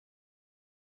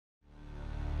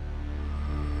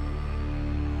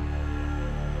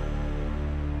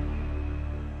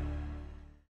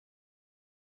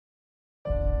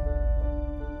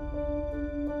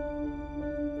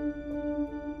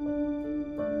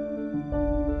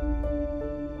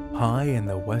high in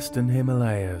the western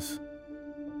Himalayas,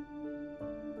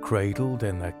 cradled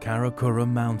in the Karakoram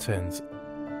Mountains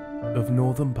of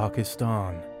northern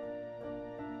Pakistan,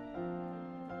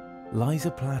 lies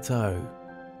a plateau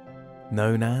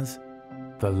known as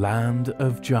the Land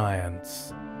of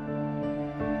Giants.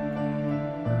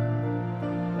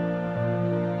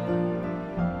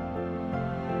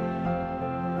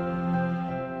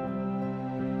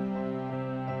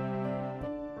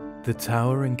 The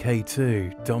towering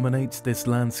K2 dominates this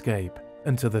landscape,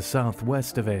 and to the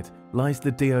southwest of it lies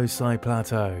the Deosai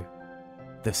Plateau,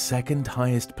 the second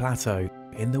highest plateau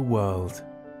in the world.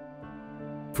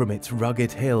 From its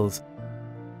rugged hills,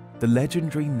 the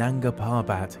legendary Nanga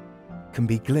Parbat can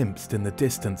be glimpsed in the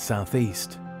distant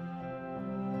southeast.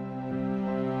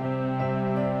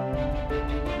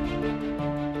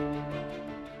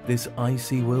 This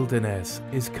icy wilderness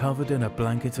is covered in a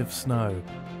blanket of snow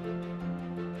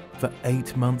for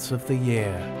 8 months of the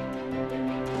year.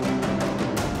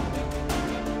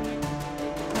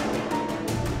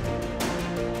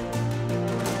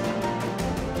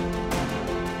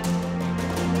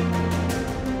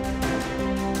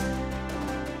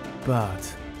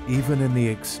 But even in the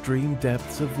extreme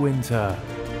depths of winter,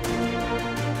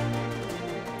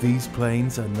 these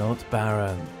plains are not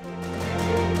barren.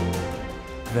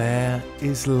 There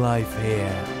is life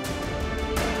here.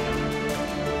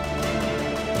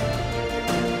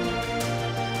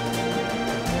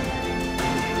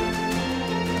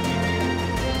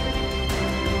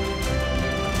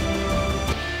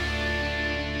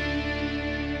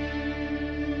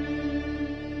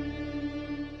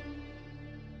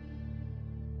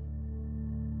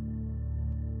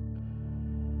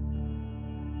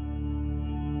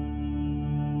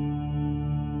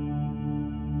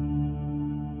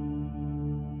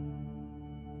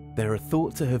 There are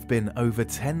thought to have been over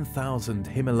 10,000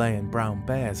 Himalayan brown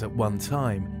bears at one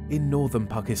time in northern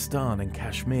Pakistan and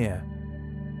Kashmir.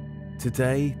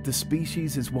 Today, the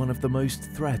species is one of the most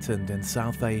threatened in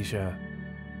South Asia.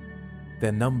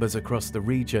 Their numbers across the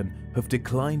region have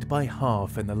declined by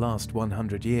half in the last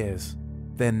 100 years.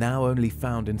 They're now only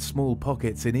found in small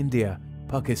pockets in India,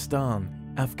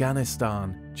 Pakistan,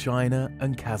 Afghanistan, China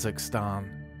and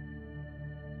Kazakhstan.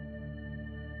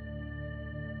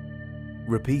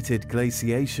 Repeated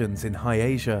glaciations in High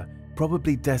Asia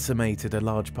probably decimated a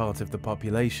large part of the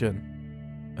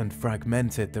population and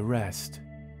fragmented the rest.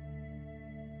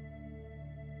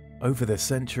 Over the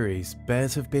centuries,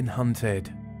 bears have been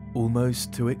hunted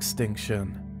almost to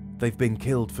extinction. They've been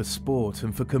killed for sport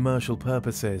and for commercial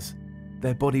purposes,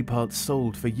 their body parts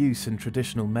sold for use in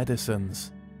traditional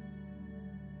medicines.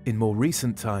 In more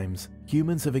recent times,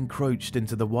 humans have encroached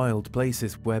into the wild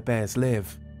places where bears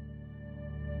live.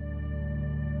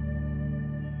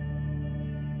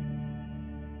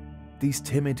 These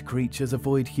timid creatures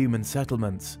avoid human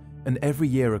settlements, and every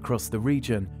year across the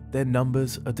region, their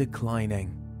numbers are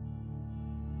declining.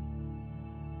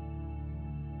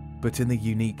 But in the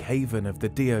unique haven of the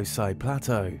Deosai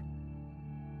Plateau,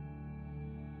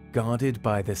 guarded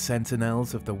by the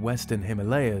sentinels of the western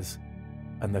Himalayas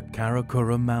and the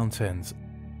Karakoram Mountains,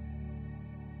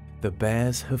 the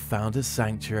bears have found a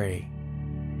sanctuary.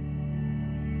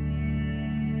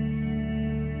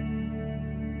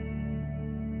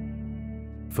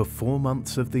 For 4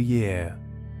 months of the year,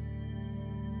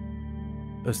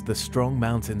 as the strong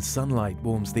mountain sunlight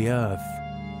warms the earth,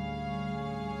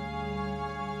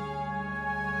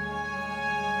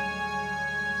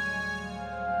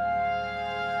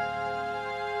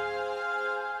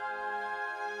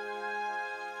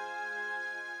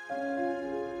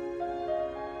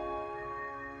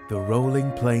 the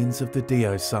rolling plains of the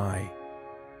Deosai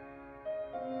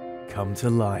come to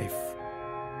life.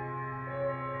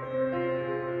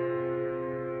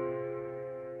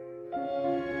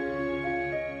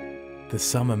 The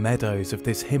summer meadows of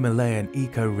this Himalayan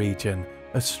ecoregion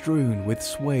are strewn with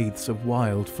swathes of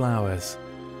wild flowers.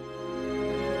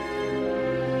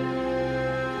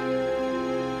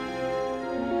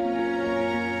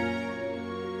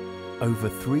 Over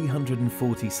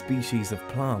 340 species of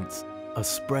plants are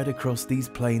spread across these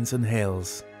plains and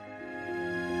hills.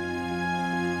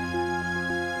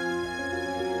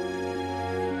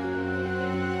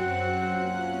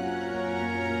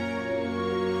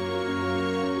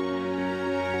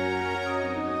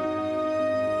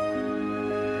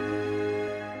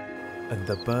 And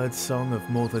the bird song of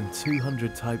more than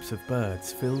 200 types of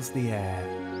birds fills the air.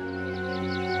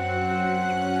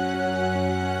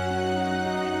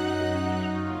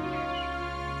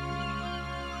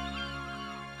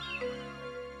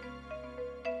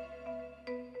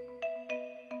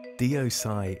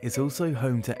 Deosai is also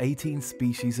home to 18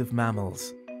 species of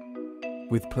mammals.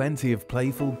 with plenty of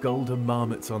playful golden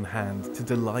marmots on hand to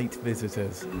delight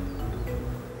visitors.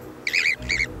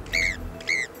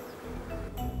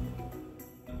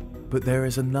 But there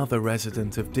is another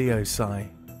resident of Deosai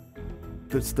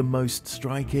that's the most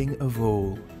striking of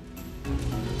all.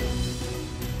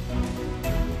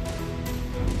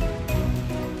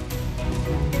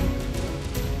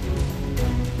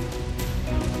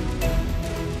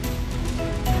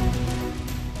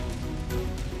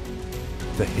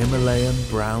 The Himalayan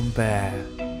Brown Bear.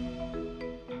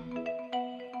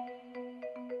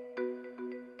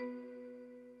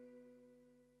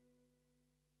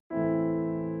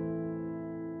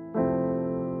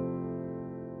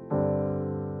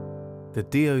 The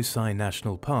Deosai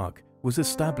National Park was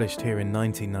established here in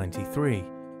 1993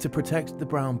 to protect the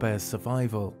brown bear's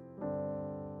survival.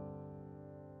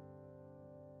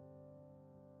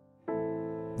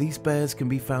 These bears can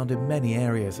be found in many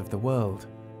areas of the world.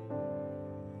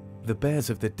 The bears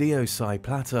of the Deosai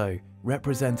Plateau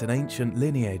represent an ancient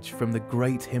lineage from the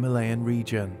Great Himalayan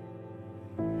region.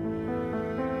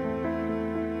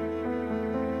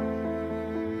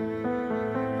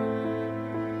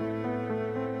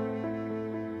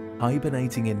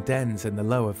 Hibernating in dens in the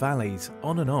lower valleys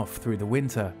on and off through the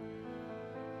winter,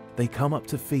 they come up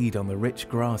to feed on the rich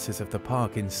grasses of the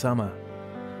park in summer.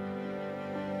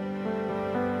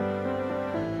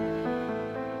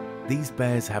 These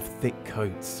bears have thick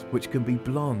coats which can be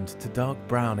blonde to dark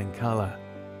brown in colour,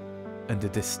 and a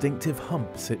distinctive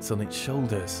hump sits on its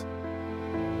shoulders.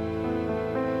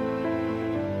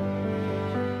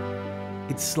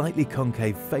 Its slightly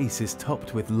concave face is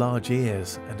topped with large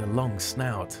ears and a long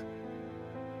snout.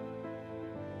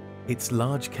 Its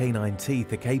large canine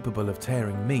teeth are capable of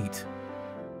tearing meat,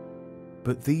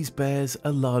 but these bears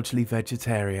are largely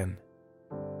vegetarian,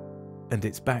 and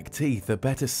its back teeth are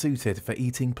better suited for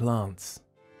eating plants.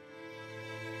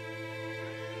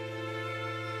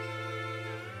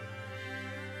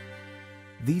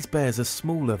 These bears are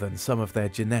smaller than some of their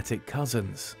genetic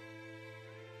cousins.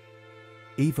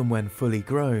 Even when fully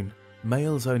grown,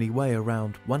 males only weigh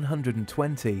around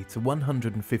 120 to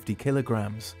 150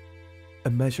 kilograms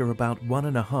and measure about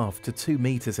 1.5 to 2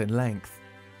 meters in length.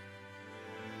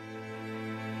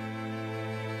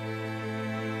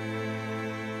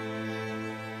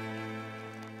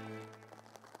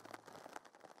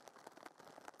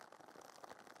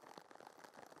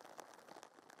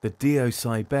 The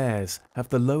Deosai bears have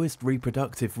the lowest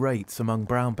reproductive rates among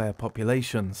brown bear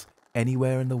populations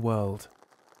anywhere in the world.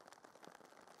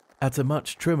 At a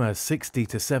much trimmer 60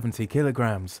 to 70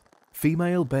 kilograms,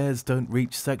 female bears don't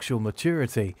reach sexual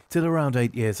maturity till around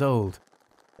 8 years old,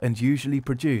 and usually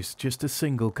produce just a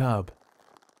single cub.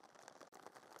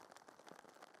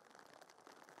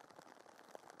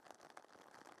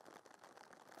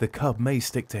 The cub may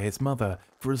stick to his mother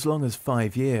for as long as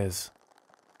 5 years.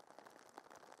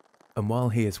 And while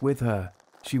he is with her,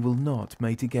 she will not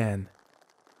mate again.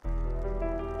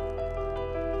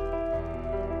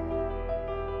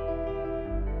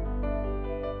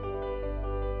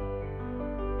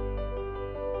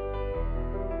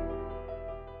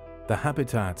 The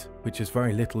habitat, which has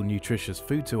very little nutritious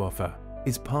food to offer,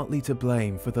 is partly to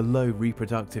blame for the low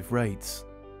reproductive rates.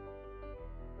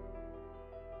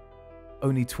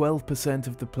 Only 12%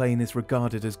 of the plain is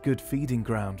regarded as good feeding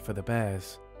ground for the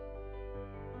bears.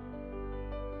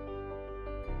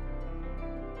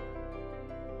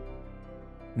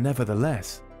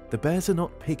 Nevertheless, the bears are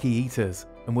not picky eaters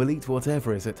and will eat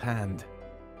whatever is at hand.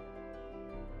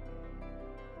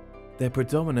 They're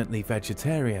predominantly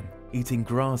vegetarian, eating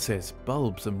grasses,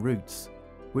 bulbs and roots,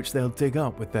 which they'll dig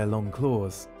up with their long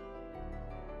claws.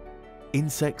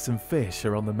 Insects and fish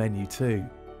are on the menu too.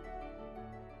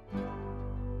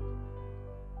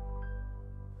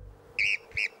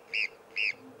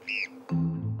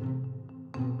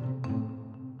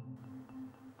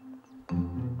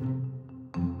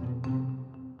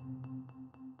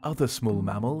 Other small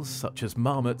mammals, such as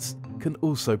marmots, can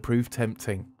also prove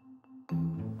tempting.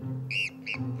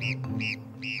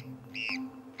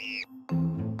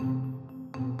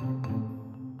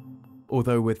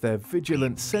 Although with their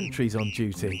vigilant sentries on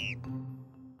duty,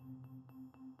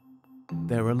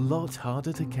 they're a lot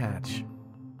harder to catch.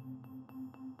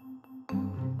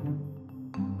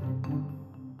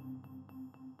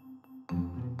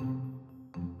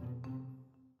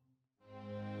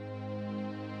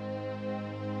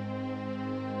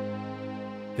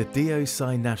 The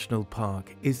Deosai National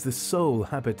Park is the sole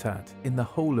habitat in the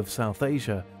whole of South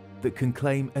Asia that can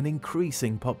claim an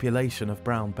increasing population of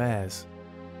brown bears.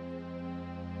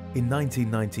 In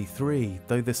 1993,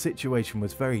 though the situation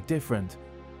was very different,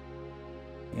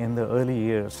 in the early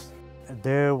years,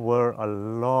 There were a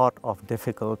lot of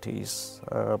difficulties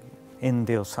in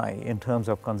Deosai in terms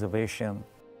of conservation.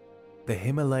 The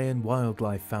Himalayan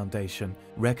Wildlife Foundation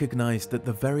recognized that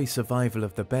the very survival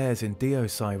of the bears in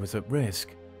Deosai was at risk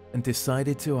and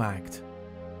decided to act.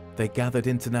 They gathered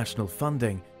international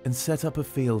funding and set up a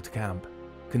field camp,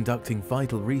 conducting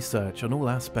vital research on all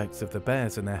aspects of the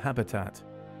bears and their habitat.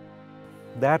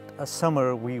 That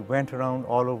summer we went around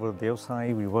all over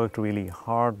Deosai. We worked really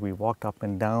hard. We walked up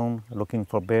and down looking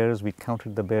for bears. We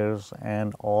counted the bears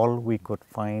and all we could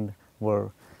find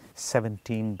were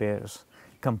 17 bears.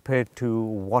 Compared to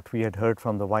what we had heard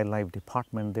from the wildlife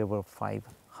department, there were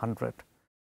 500.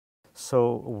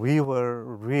 So we were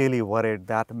really worried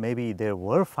that maybe there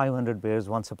were 500 bears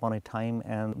once upon a time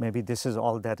and maybe this is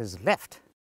all that is left.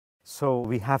 So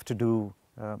we have to do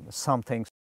something.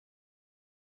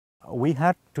 We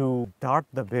had to dart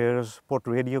the bears, put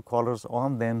radio collars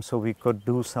on them so we could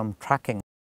do some tracking.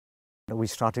 We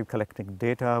started collecting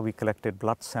data, we collected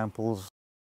blood samples.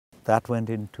 That went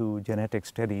into genetic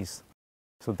studies.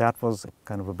 So that was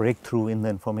kind of a breakthrough in the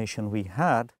information we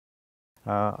had.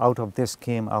 Out of this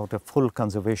came out a full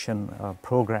conservation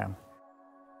program.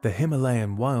 The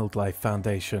Himalayan Wildlife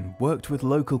Foundation worked with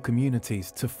local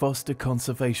communities to foster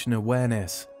conservation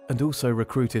awareness and also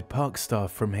recruited park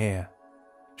staff from here.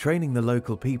 Training the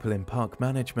local people in park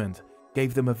management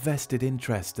gave them a vested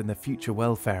interest in the future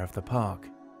welfare of the park.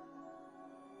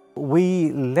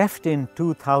 We left in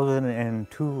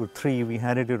 2002-03. We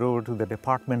handed it over to the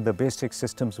department. The basic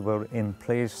systems were in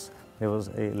place. There was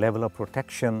a level of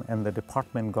protection and the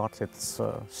department got its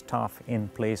staff in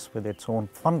place with its own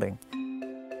funding.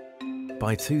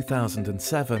 By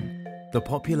 2007, the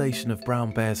population of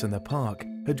brown bears in the park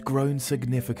had grown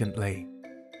significantly.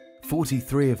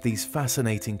 43 of these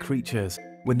fascinating creatures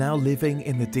were now living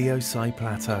in the Deosai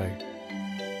Plateau.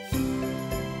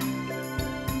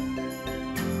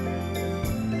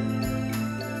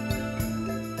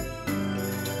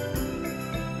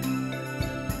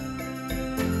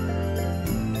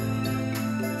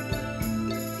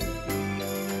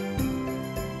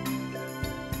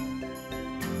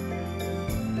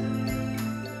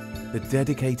 The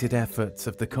dedicated efforts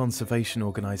of the conservation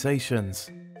organizations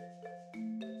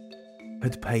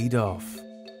had paid off.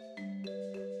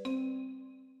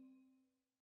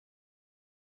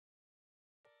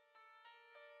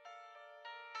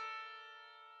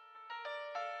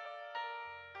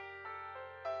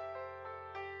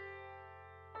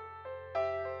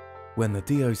 When the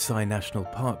Deosai National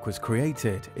Park was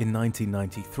created in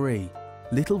 1993,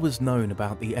 little was known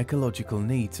about the ecological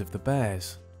needs of the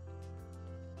bears.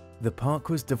 The park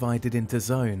was divided into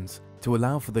zones to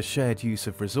allow for the shared use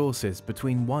of resources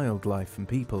between wildlife and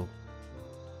people.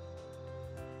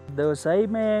 Deosai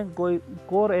में कोई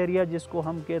core area जिसको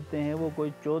हम कहते हैं वो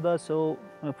कोई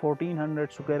 1400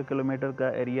 square kilometre का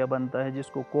area बनता है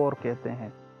जिसको कोर कहते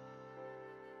हैं।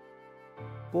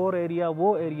 कोर एरिया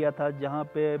वो एरिया था जहाँ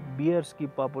पे बियर्स की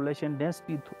पॉपुलेशन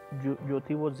डेंसिटी जो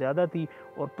थी वो ज़्यादा थी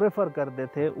और प्रेफर करते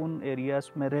थे उन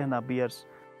एरियाज में रहना bears.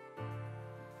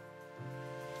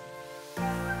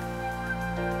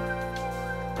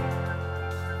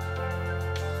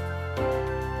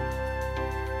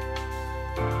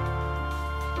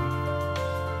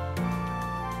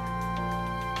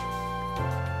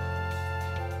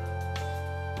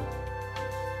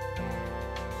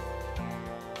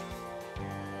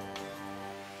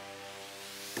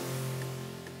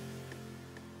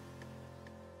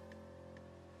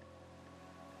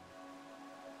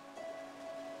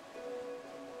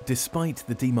 Despite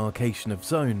the demarcation of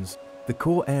zones, the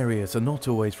core areas are not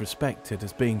always respected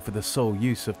as being for the sole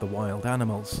use of the wild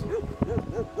animals.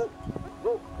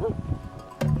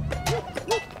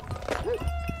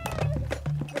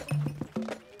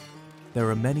 There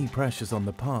are many pressures on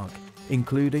the park,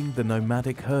 including the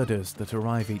nomadic herders that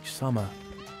arrive each summer.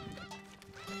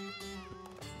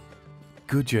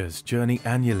 Gujars journey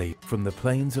annually from the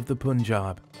plains of the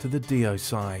Punjab to the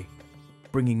Deosai,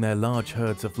 bringing their large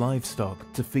herds of livestock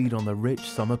to feed on the rich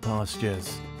summer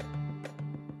pastures.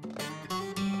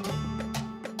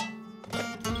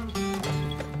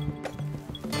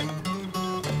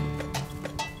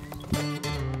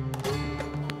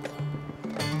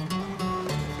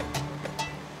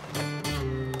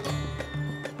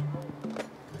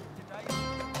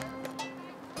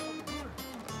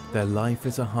 Their life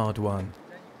is a hard one,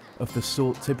 of the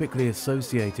sort typically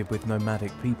associated with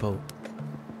nomadic people.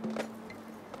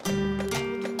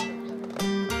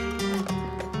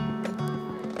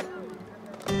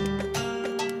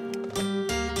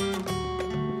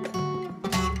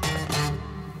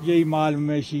 यही माल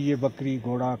मवेशी ये बकरी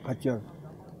घोड़ा खच्चर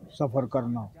सफ़र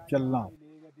करना चलना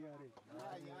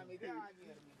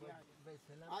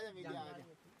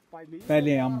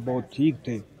पहले हम बहुत ठीक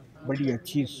थे, बड़ी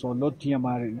अच्छी सहूलत थी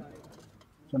हमारी।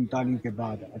 47 के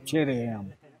बाद अच्छे रहे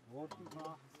हम।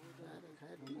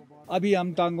 अभी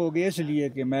हम तंग हो गए इसलिए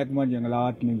कि महकमा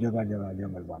जंगलात ने जगह जगह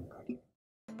जंगल बंद कर दिए।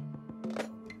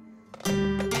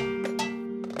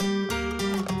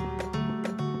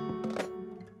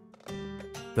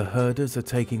 The herders are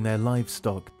taking their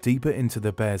livestock deeper into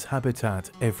the bear's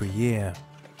habitat every year.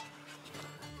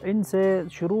 इनसे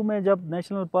शुरू में जब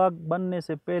नेशनल पार्क बनने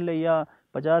से पहले या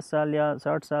 50 साल या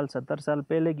 60 साल 70 साल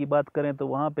पहले की बात करें तो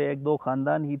वहाँ पे एक दो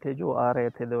ख़ानदान ही थे जो आ रहे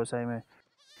थे देवसाई में।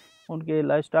 उनके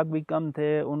लाइफ स्टॉक भी कम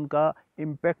थे, उनका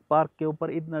इम्पैक्ट पार्क के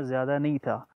ऊपर इतना ज़्यादा नहीं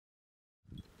था।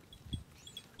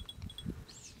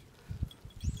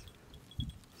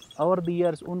 ओवर द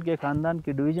ईयर्स उनके ख़ानदान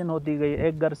की डिवीज़न होती गई।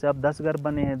 एक घर से अब 10 घर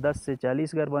बने हैं, 10 से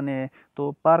 40 घर बने हैं,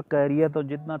 तो पार्क का एरिया तो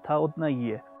जितना था उतना ही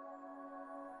है।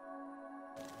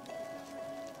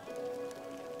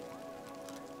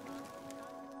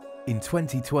 In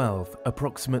 2012,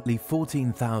 approximately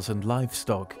 14,000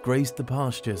 livestock grazed the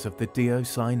pastures of the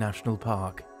Deosai National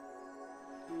Park.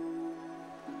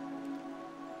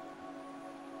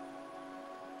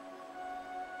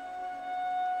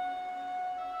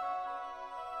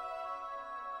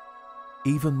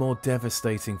 Even more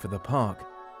devastating for the park,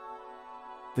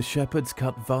 the shepherds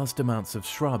cut vast amounts of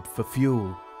shrub for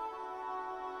fuel,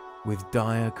 with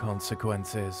dire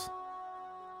consequences.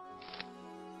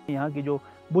 यहाँ की जो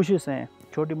bushes हैं,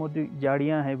 छोटी मोटी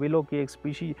झाड़ियाँ हैं, विलो की एक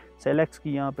स्पीशी सेलेक्स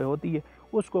की यहाँ पे होती है,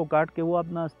 उसको काट के वो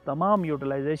अपना तमाम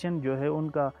यूटिलाइजेशन जो है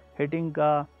उनका हीटिंग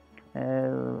का,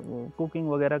 कुकिंग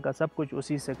वगैरह का सब कुछ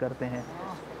उसी से करते हैं।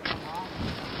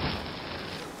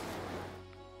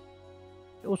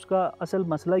 उसका असल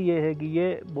मसला ये है कि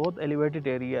ये बहुत एलिवेटेड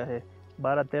एरिया है,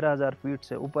 12-13 हज़ार फीट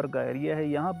से ऊपर का एरिया है।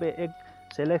 यहाँ पे एक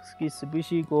सेलेक्स की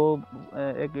स्पीशी को,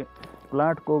 एक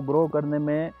प्लांट को ग्रो करने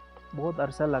में बहुत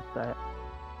अरसा लगता है।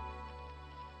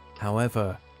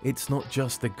 However, it's not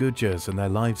just the Gujars and their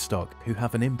livestock who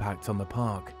have an impact on the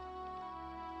park.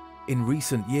 In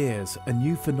recent years, a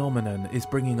new phenomenon is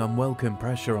bringing unwelcome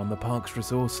pressure on the park's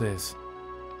resources.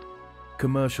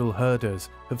 Commercial herders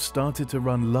have started to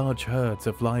run large herds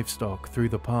of livestock through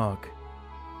the park.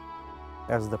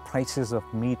 As the prices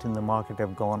of meat in the market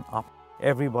have gone up,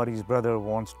 everybody's brother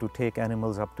wants to take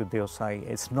animals up to Deosai.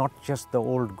 It's not just the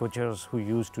old Gujars who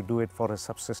used to do it for a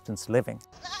subsistence living.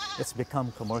 It's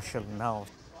become commercial now.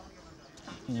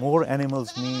 More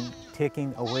animals mean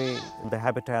taking away the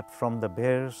habitat from the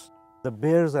bears. The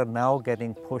bears are now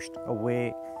getting pushed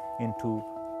away into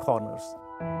corners.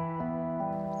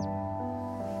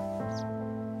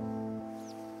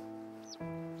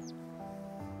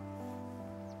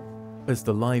 As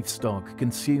the livestock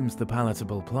consumes the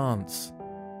palatable plants,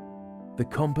 the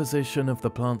composition of the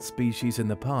plant species in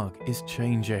the park is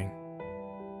changing.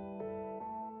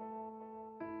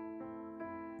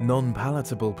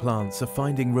 Non-palatable plants are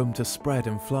finding room to spread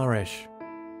and flourish,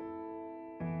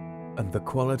 and the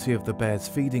quality of the bear's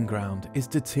feeding ground is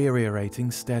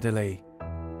deteriorating steadily.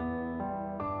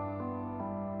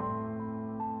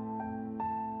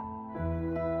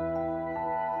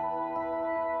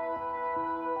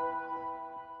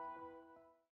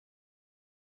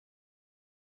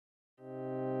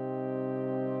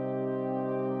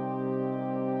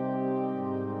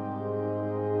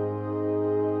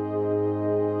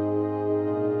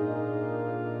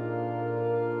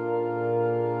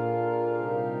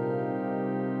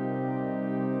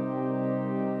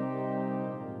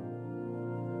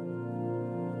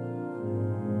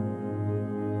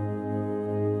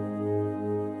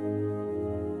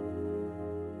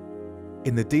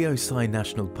 In the Deosai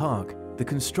National Park, the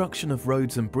construction of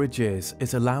roads and bridges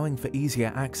is allowing for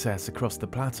easier access across the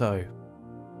plateau.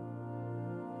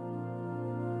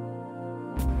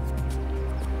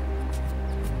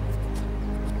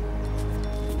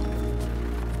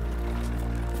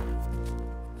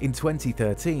 In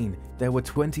 2013, there were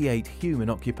 28 human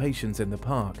occupations in the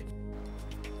park.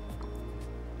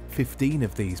 15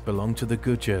 of these belong to the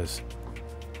Gujars.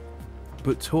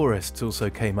 But tourists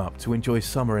also came up to enjoy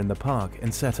summer in the park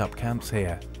and set up camps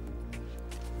here.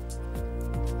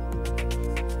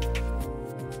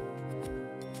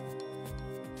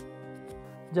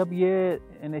 जब ये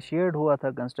initiate हुआ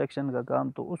था construction का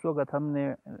काम, तो उस वक्त हमने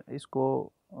इसको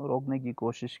रोकने की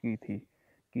कोशिश की थी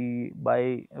कि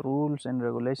बाय रूल्स एंड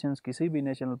रेगुलेशंस किसी भी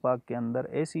नेशनल पार्क के अंदर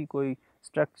ऐसी कोई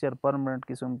स्ट्रक्चर परमानेंट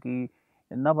किस्म की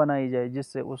न बनाई जाए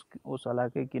जिससे उस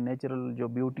इलाके की नेचुरल जो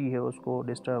ब्यूटी है उसको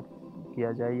डिस्टर्ब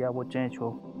किया जाए या वो चेंज हो।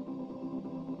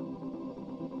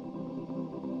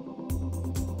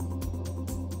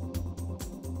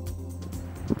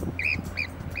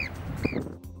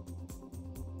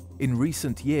 In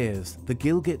recent years, the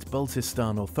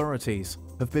Gilgit-Baltistan authorities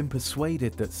have been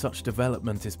persuaded that such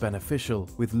development is beneficial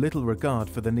with little regard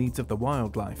for the needs of the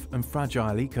wildlife and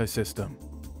fragile ecosystem.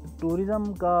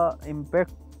 Tourism का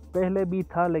impact पहले भी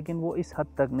था लेकिन वो इस हद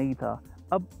तक नहीं था।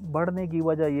 अब बढ़ने की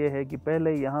वजह यह है कि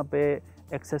पहले यहाँ पे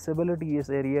एक्सेसिबिलिटी इस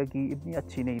एरिया की इतनी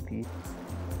अच्छी नहीं थी।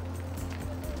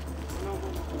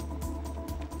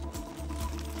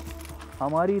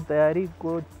 हमारी तैयारी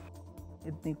को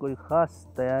इतनी कोई ख़ास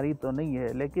तैयारी तो नहीं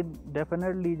है, लेकिन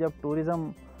डेफिनेटली जब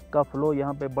टूरिज़्म का फ़्लो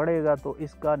यहाँ पे बढ़ेगा तो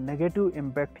इसका नेगेटिव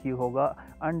इम्पैक्ट ही होगा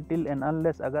अनटिल एंड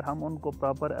अनलेस अगर हम उनको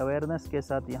प्रॉपर अवेयरनेस के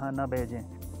साथ यहाँ ना भेजें।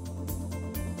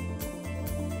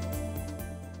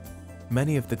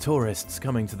 Many of the tourists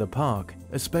coming to the park,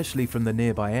 especially from the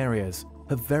nearby areas,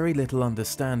 have very little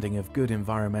understanding of good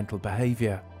environmental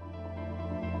behavior.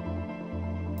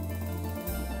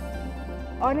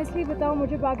 Honestly बताओ,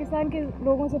 मुझे पाकिस्तान के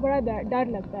लोगों से बड़ा डर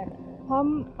लगता है।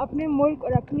 हम अपने मुल्क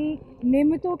और अपनी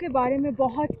नेमतों के बारे में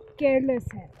बहुत केयरलेस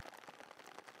हैं।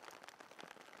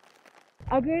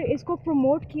 अगर इसको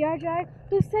प्रमोट किया जाए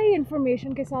तो सही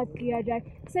इन्फॉर्मेशन के साथ किया जाए,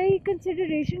 सही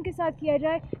कंसिडरेशन के साथ किया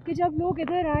जाए कि जब लोग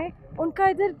इधर आए उनका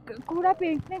इधर कूड़ा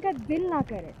फेंकने का दिल ना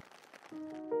करे।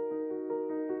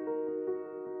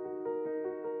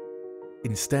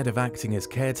 Instead of acting as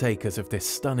caretakers of this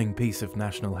stunning piece of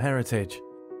national heritage,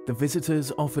 the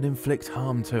visitors often inflict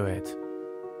harm to it.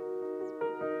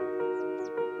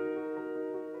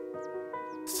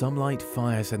 Some light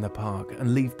fires in the park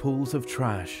and leave pools of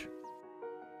trash,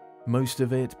 most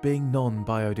of it being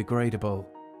non-biodegradable.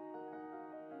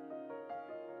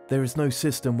 There is no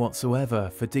system whatsoever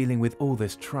for dealing with all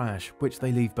this trash which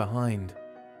they leave behind.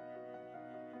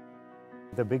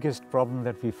 The biggest problem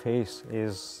that we face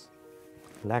is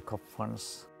lack of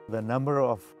funds. The number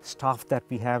of staff that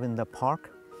we have in the park,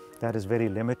 that is very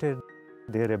limited.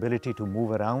 Their ability to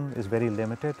move around is very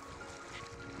limited.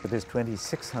 It is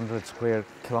 2,600 square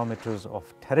kilometers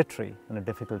of territory in a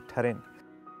difficult terrain.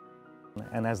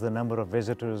 And as the number of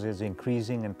visitors is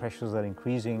increasing and pressures are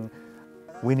increasing,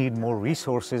 we need more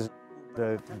resources.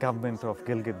 The government of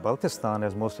Gilgit-Baltistan,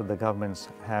 as most of the governments,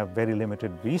 have very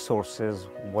limited resources,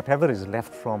 whatever is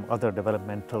left from other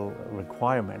developmental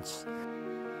requirements.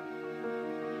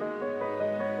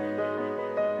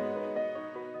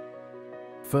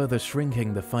 Further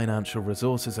shrinking the financial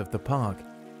resources of the park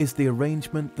is the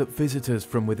arrangement that visitors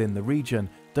from within the region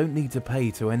don't need to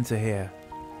pay to enter here.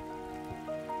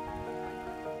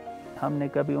 हमने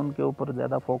कभी उनके ऊपर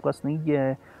ज़्यादा focus नहीं किया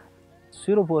है।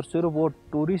 सिर्फ और सिर्फ वो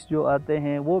टूरिस्ट जो आते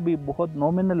हैं वो भी बहुत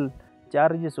नॉमिनल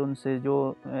चार्जेस उनसे,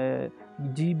 जो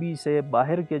जीबी से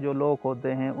बाहर के जो लोग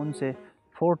होते हैं उनसे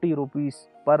 40 रुपीस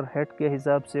पर हेड के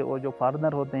हिसाब से, और जो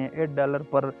फॉरेनर होते हैं $8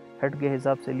 पर हेड के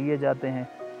हिसाब से लिए जाते हैं।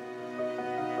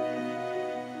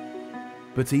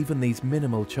 But even these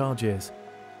minimal charges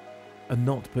are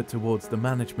not put towards the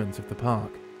management of the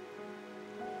park.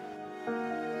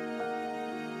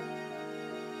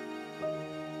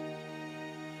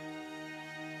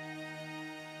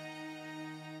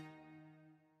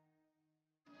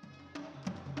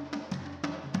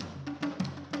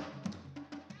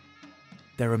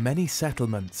 There are many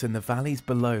settlements in the valleys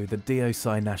below the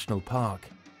Deosai National Park.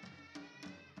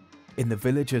 In the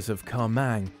villages of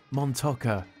Karmang,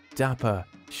 Montoka, Dapa,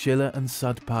 Shilla and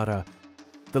Sudpara,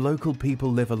 the local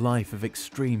people live a life of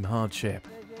extreme hardship.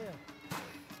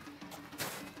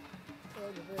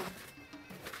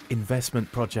 Investment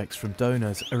projects from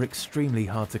donors are extremely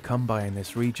hard to come by in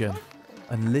this region,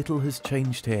 and little has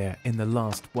changed here in the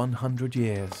last 100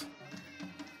 years.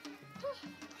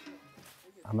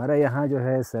 हमारा यहाँ जो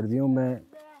है सर्दियों में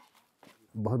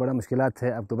बहुत बड़ा मुश्किलात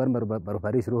है। अक्टूबर में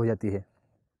बर्फबारी शुरू हो जाती है।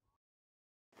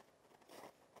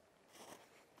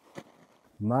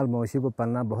 माल मवेशी को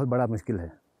पालना बहुत बड़ा मुश्किल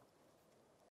है।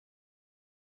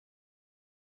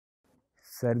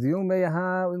 सर्दियों में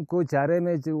यहाँ उनको चारे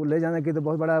में ले जाने की तो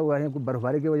बहुत बड़ा हुआ है,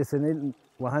 बर्फबारी की वजह से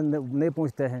वहाँ नहीं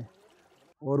पहुँचते हैं।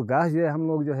 और घास जो है हम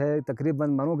लोग जो है तकरीबन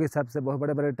मनों के हिसाब से बहुत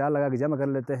बड़े बड़े टाल लगा के जमा कर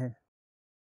लेते हैं।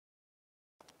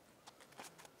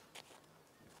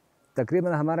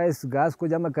 तकरीबन हमारा इस घास को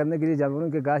जमा करने के लिए,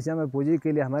 जानवरों के घास जमा पूंजी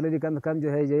के लिए हमारे लिए कम से कम जो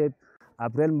है ये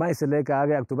अप्रैल मई से लेकर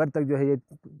आगे अक्टूबर तक जो है ये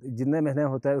जितने महीने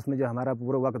होता है उसमें जो हमारा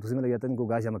पूरा वक्त उसी में लग जाता है इनको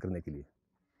घास जमा करने के लिए।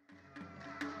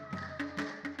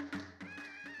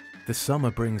 The summer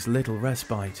brings little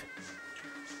respite.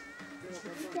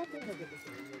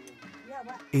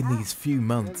 In these few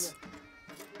months,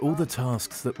 all the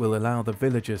tasks that will allow the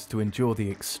villagers to endure the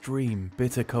extreme,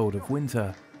 bitter cold of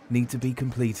winter need to be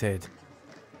completed.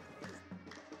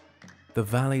 The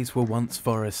valleys were once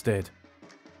forested,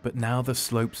 but now the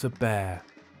slopes are bare.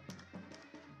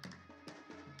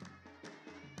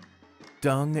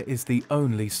 dung is the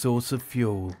only source of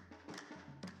fuel.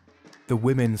 The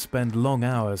women spend long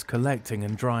hours collecting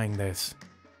and drying this.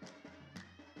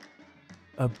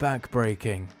 A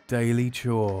back-breaking daily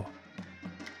chore.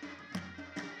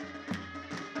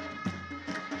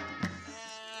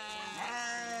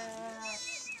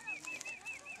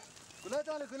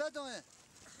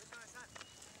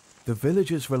 The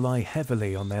villagers rely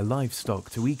heavily on their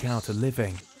livestock to eke out a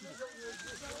living.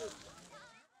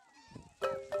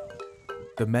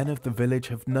 The men of the village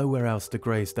have nowhere else to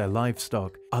graze their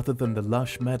livestock other than the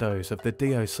lush meadows of the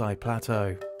Deosai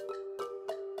Plateau.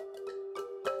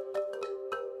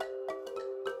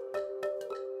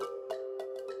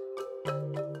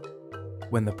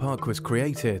 When the park was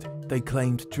created, they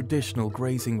claimed traditional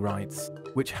grazing rights,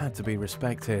 which had to be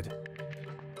respected.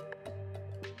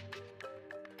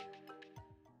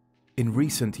 In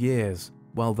recent years,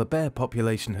 while the bear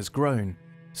population has grown,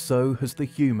 so has the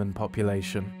human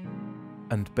population.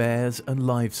 And bears and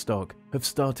livestock have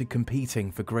started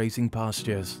competing for grazing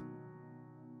pastures.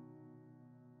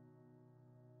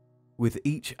 With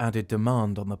each added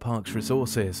demand on the park's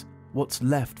resources, what's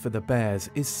left for the bears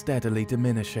is steadily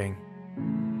diminishing.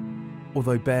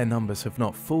 Although bear numbers have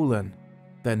not fallen,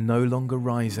 they're no longer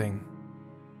rising.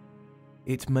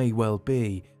 It may well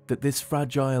be that this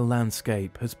fragile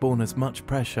landscape has borne as much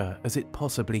pressure as it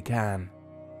possibly can.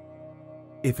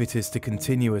 If it is to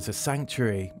continue as a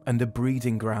sanctuary and a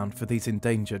breeding ground for these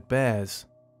endangered bears,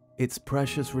 its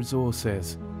precious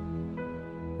resources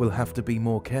will have to be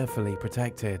more carefully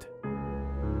protected.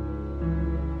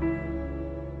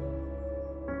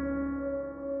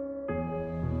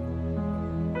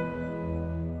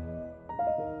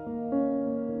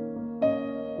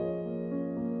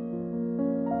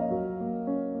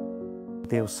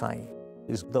 Deosai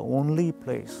is the only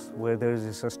place where there is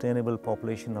a sustainable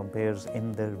population of bears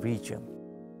in the region.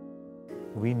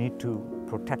 We need to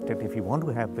protect it if we want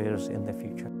to have bears in the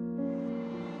future.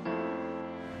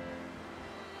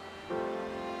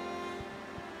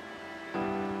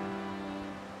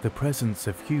 The presence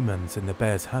of humans in the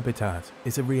bear's habitat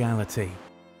is a reality,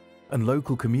 and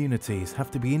local communities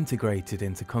have to be integrated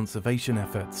into conservation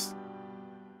efforts.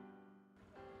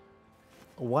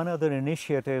 One other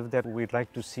initiative that we'd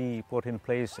like to see put in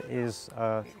place is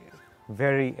a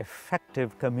very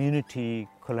effective community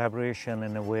collaboration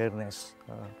and awareness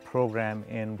program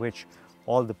in which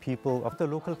all the people of the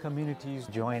local communities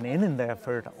join in the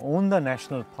effort, own the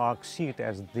national park, see it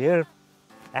as their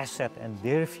asset and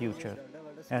their future,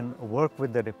 and work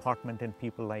with the department and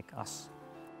people like us.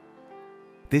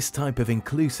 This type of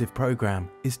inclusive program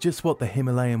is just what the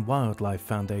Himalayan Wildlife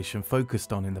Foundation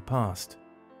focused on in the past.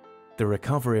 The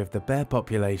recovery of the bear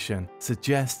population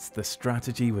suggests the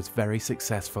strategy was very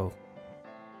successful.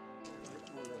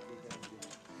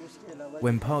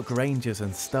 When park rangers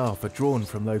and staff are drawn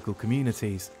from local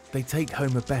communities, they take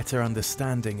home a better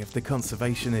understanding of the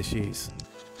conservation issues.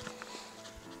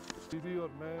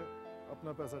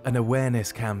 An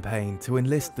awareness campaign to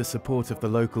enlist the support of the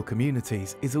local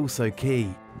communities is also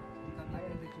key.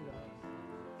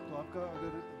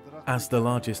 As the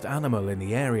largest animal in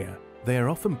the area, they are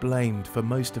often blamed for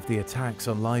most of the attacks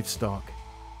on livestock.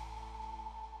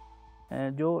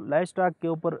 जो livestock के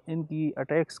ऊपर इनकी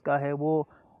attacks का है वो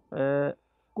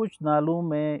कुछ नालों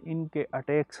में इनके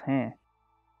अटैक्स हैं,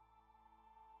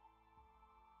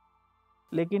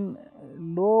 लेकिन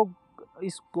लोग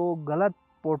इसको गलत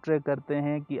पोर्ट्रे करते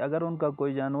हैं कि अगर उनका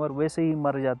कोई जानवर वैसे ही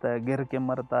मर जाता है, गिर के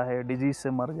मरता है, डिजीज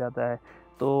से मर जाता है,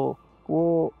 तो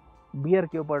वो बियर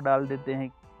के ऊपर डाल देते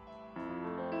हैं.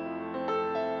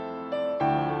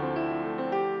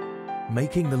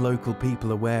 Making the local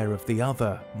people aware of the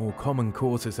other, more common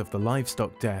causes of the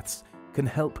livestock deaths can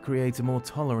help create a more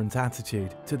tolerant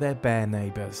attitude to their bear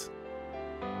neighbours.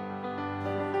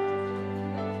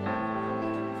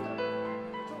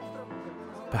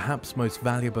 Perhaps most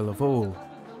valuable of all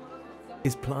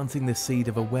is planting the seed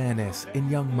of awareness in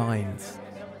young minds.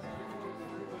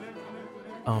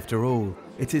 After all,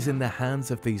 it is in the hands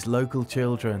of these local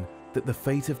children that the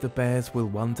fate of the bears will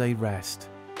one day rest.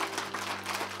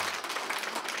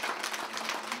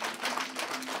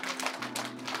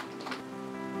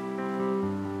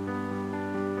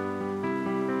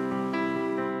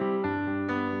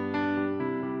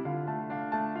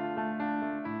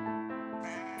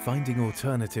 Finding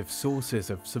alternative sources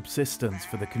of subsistence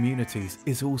for the communities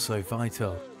is also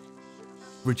vital.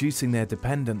 Reducing their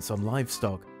dependence on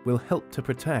livestock will help to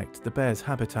protect the bear's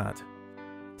habitat.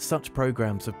 Such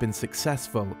programs have been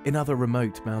successful in other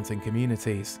remote mountain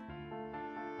communities.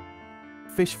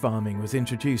 Fish farming was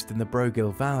introduced in the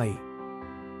Brogil Valley,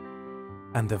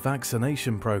 and a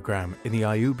vaccination program in the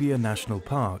Ayubia National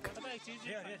Park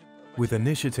With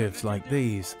initiatives like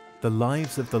these, the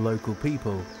lives of the local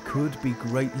people could be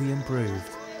greatly improved.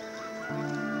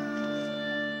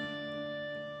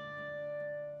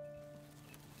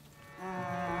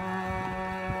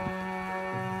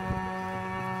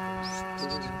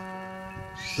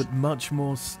 But much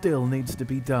more still needs to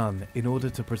be done in order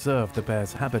to preserve the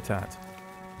bear's habitat.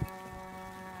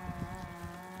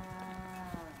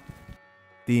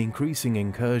 The increasing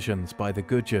incursions by the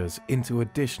Gujars into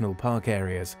additional park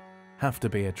areas have to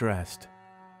be addressed.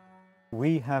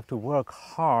 We have to work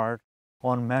hard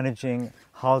on managing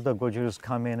how the Gujars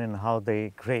come in and how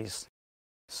they graze.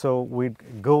 So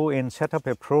we'd go and set up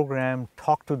a program,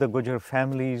 talk to the Gujar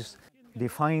families,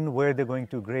 define where they're going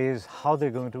to graze, how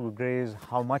they're going to graze,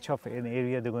 how much of an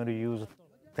area they're going to use.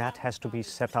 That has to be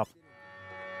set up.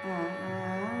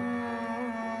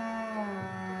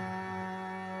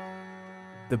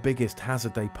 The biggest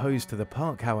hazard they pose to the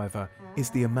park, however, is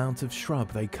the amount of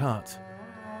shrub they cut.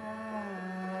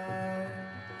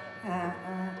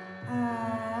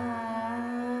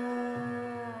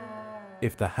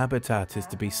 If the habitat is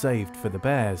to be saved for the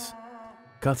bears,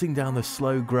 cutting down the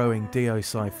slow-growing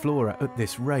Deosai flora at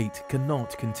this rate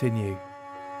cannot continue.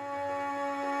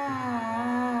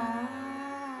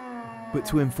 But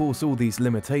to enforce all these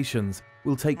limitations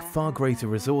will take far greater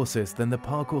resources than the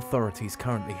park authorities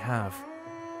currently have.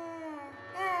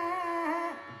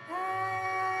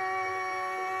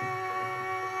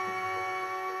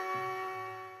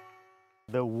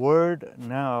 The word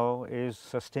now is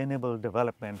sustainable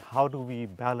development. How do we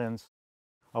balance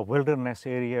a wilderness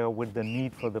area with the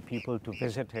need for the people to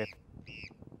visit it?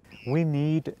 We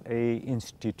need an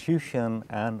institution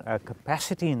and a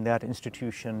capacity in that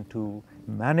institution to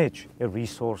manage a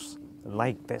resource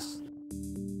like this.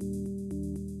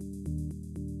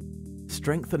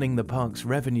 Strengthening the park's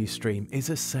revenue stream is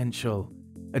essential,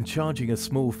 and charging a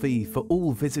small fee for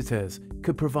all visitors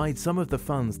could provide some of the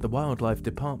funds the Wildlife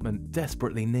Department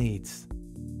desperately needs.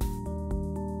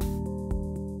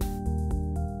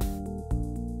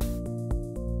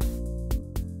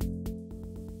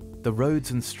 The roads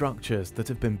and structures that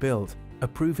have been built are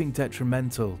proving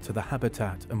detrimental to the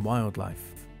habitat and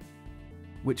wildlife,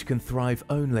 which can thrive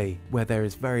only where there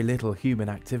is very little human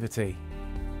activity.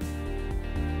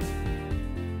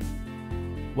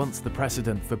 Once the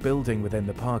precedent for building within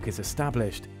the park is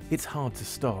established, it's hard to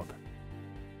stop.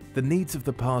 The needs of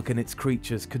the park and its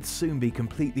creatures could soon be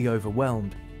completely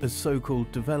overwhelmed as so-called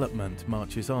development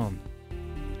marches on.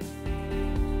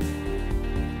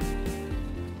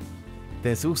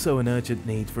 There's also an urgent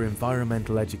need for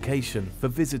environmental education for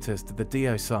visitors to the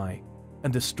Deosai,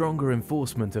 and a stronger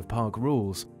enforcement of park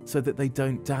rules so that they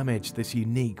don't damage this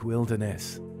unique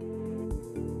wilderness.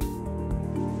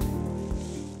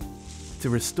 To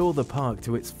restore the park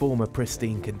to its former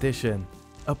pristine condition,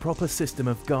 a proper system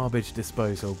of garbage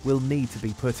disposal will need to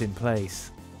be put in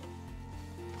place.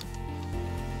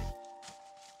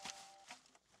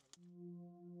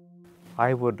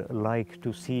 I would like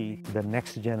to see the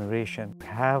next generation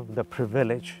have the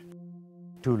privilege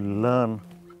to learn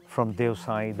from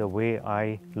Deosai the way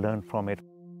I learned from it.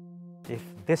 If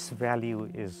this value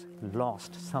is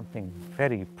lost, something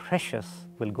very precious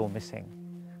will go missing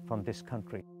from this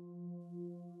country.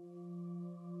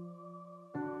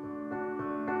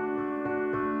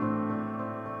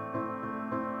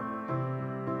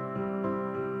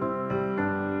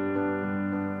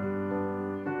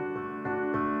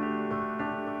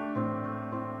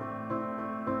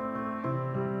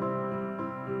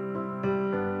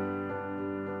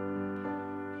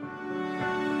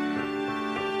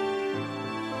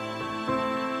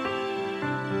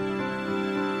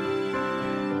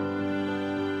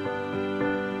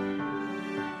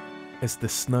 As the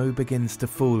snow begins to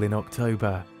fall in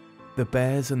October, the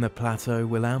bears and the plateau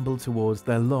will amble towards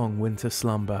their long winter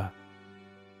slumber.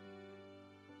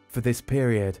 For this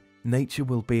period, nature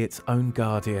will be its own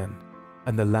guardian,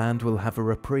 and the land will have a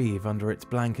reprieve under its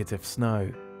blanket of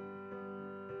snow.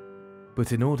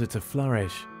 But in order to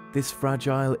flourish, this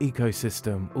fragile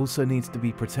ecosystem also needs to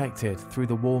be protected through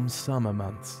the warm summer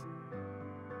months.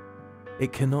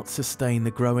 It cannot sustain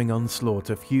the growing onslaught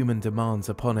of human demands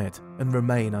upon it and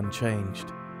remain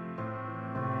unchanged.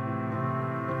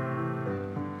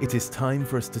 It is time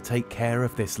for us to take care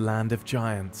of this land of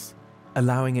giants,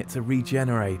 allowing it to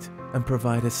regenerate and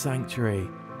provide a sanctuary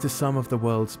to some of the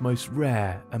world's most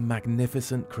rare and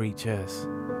magnificent creatures.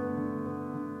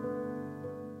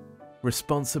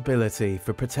 Responsibility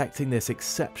for protecting this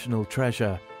exceptional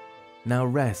treasure now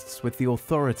rests with the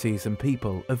authorities and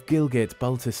people of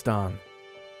Gilgit-Baltistan.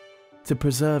 To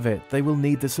preserve it, they will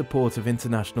need the support of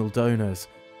international donors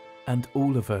and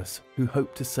all of us who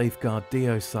hope to safeguard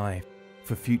Deosai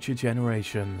for future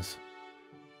generations.